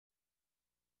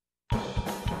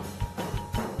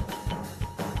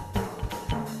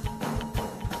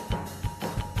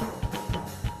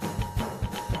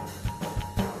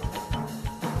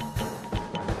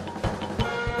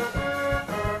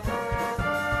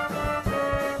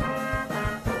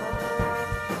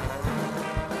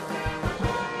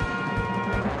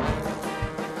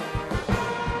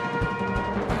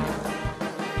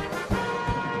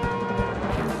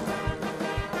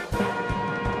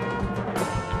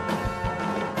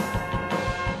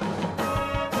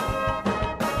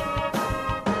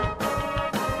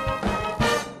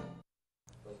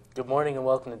morning and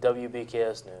welcome to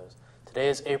WBKS News. Today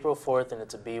is April 4th and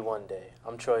it's a B1 day.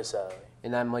 I'm Troy Sally.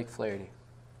 And I'm Mike Flaherty.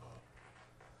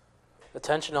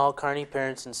 Attention all Kearney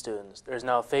parents and students. There's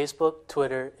now Facebook,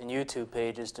 Twitter, and YouTube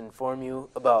pages to inform you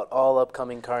about all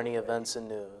upcoming Kearney events and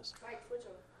news.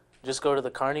 Just go to the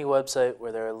Kearney website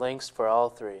where there are links for all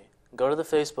three. Go to the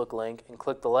Facebook link and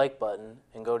click the like button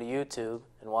and go to YouTube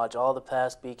and watch all the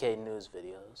past BK News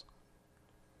videos.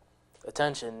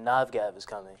 Attention, NovGav is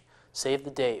coming. Save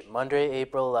the date, Monday,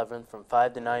 April 11th from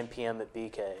 5 to 9 p.m. at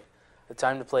BK. The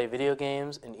time to play video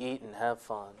games and eat and have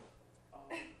fun.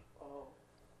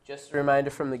 Just a reminder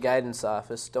from the guidance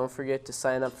office, don't forget to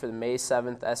sign up for the May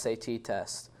 7th SAT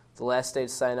test. The last day to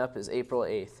sign up is April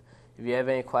 8th. If you have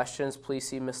any questions, please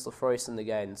see Ms. LaFroyce in the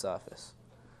guidance office.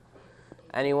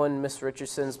 Anyone in Ms.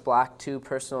 Richardson's Block 2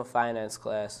 Personal Finance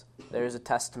class, there is a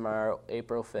test tomorrow,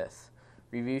 April 5th.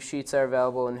 Review sheets are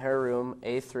available in her room,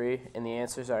 A3, and the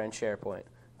answers are in SharePoint.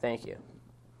 Thank you.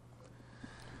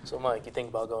 So, Mike, you think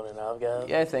about going to NovGav?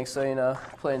 Yeah, I think so. You know,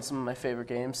 playing some of my favorite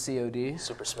games, COD.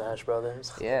 Super Smash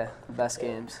Brothers? Yeah, best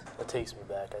games. That takes me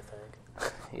back, I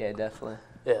think. Yeah, definitely.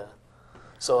 Yeah.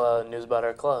 So, news about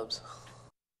our clubs.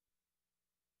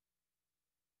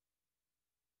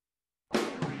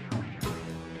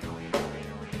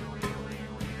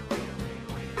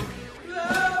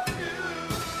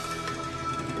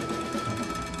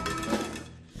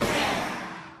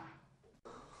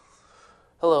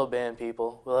 Hello, band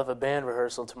people. We'll have a band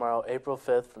rehearsal tomorrow, April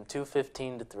 5th from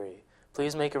 2:15 to 3.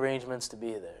 Please make arrangements to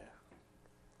be there.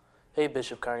 Hey,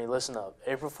 Bishop Kearney, listen up.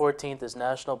 April 14th is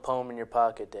National Poem in Your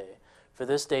Pocket Day. For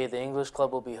this day, the English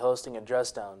Club will be hosting a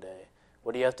dress down day.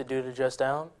 What do you have to do to dress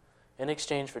down? In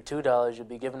exchange for $2, you'll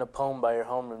be given a poem by your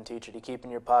homeroom teacher to keep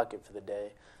in your pocket for the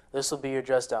day. This will be your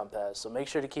dress down pass, so make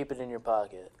sure to keep it in your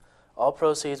pocket. All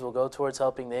proceeds will go towards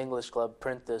helping the English Club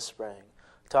print this spring.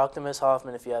 Talk to Ms.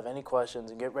 Hoffman if you have any questions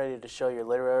and get ready to show your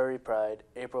literary pride,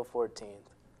 April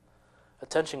 14th.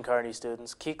 Attention Kearney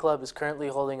students, Key Club is currently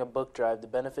holding a book drive to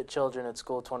benefit children at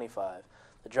School 25.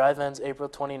 The drive ends April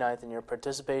 29th and your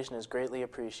participation is greatly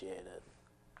appreciated.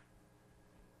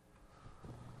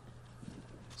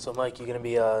 So Mike, you going to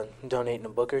be donating a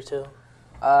book or two?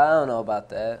 I don't know about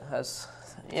that. I was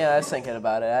thinking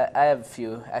about it. I have a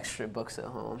few extra books at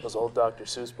home. Those old Dr.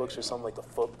 Seuss books or something like the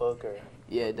Foot Book or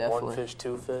yeah, definitely. One Fish,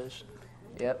 Two Fish?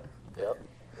 Yep. Yep.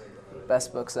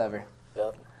 Best books ever.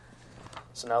 Yep.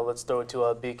 So now let's throw it to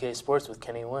BK Sports with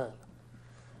Kenny Wynn.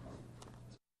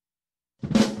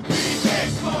 BK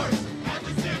Sports at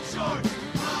the six shorts,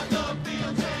 on the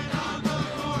field and on the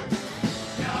court.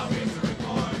 Now it's a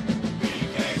report,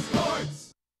 BK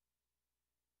Sports.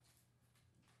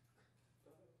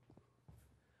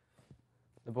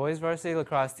 The boys varsity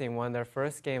lacrosse team won their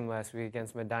first game last week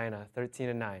against Medina,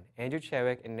 13-9. Andrew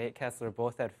Chadwick and Nate Kessler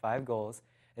both had 5 goals,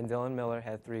 and Dylan Miller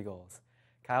had 3 goals.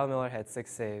 Kyle Miller had 6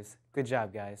 saves. Good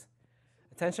job, guys.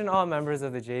 Attention all members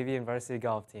of the JV and varsity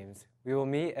golf teams. We will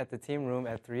meet at the team room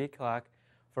at 3 o'clock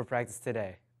for practice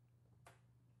today.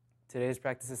 Today's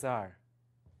practices are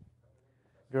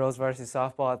girls varsity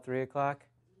softball at 3 o'clock,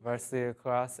 varsity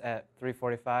lacrosse at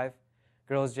 3:45,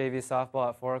 girls JV softball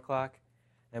at 4 o'clock,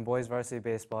 and boys varsity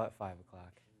baseball at 5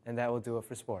 o'clock. And that will do it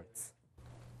for sports.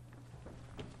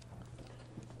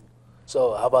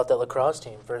 So how about that lacrosse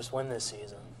team? First win this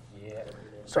season. Yeah.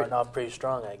 Starting off pretty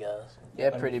strong, I guess.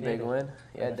 Yeah, pretty big win.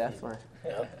 Yeah, definitely.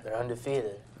 Yep, they're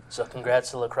undefeated. So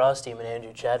congrats to the lacrosse team and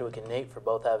Andrew Chadwick and Nate for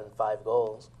both having 5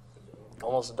 goals.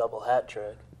 Almost a double hat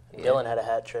trick. And Dylan had a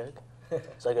hat trick.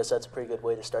 So I guess that's a pretty good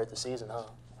way to start the season, huh?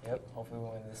 Yep, hopefully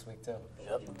we'll win this week too.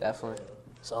 Yep. Definitely.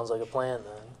 Sounds like a plan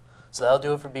then. So that'll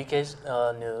do it for BK's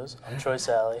News. I'm Troy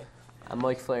Sally. I'm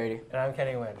Mike Flaherty. And I'm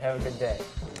Kenny Wynn. Have a good day.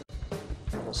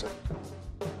 Yes, sir.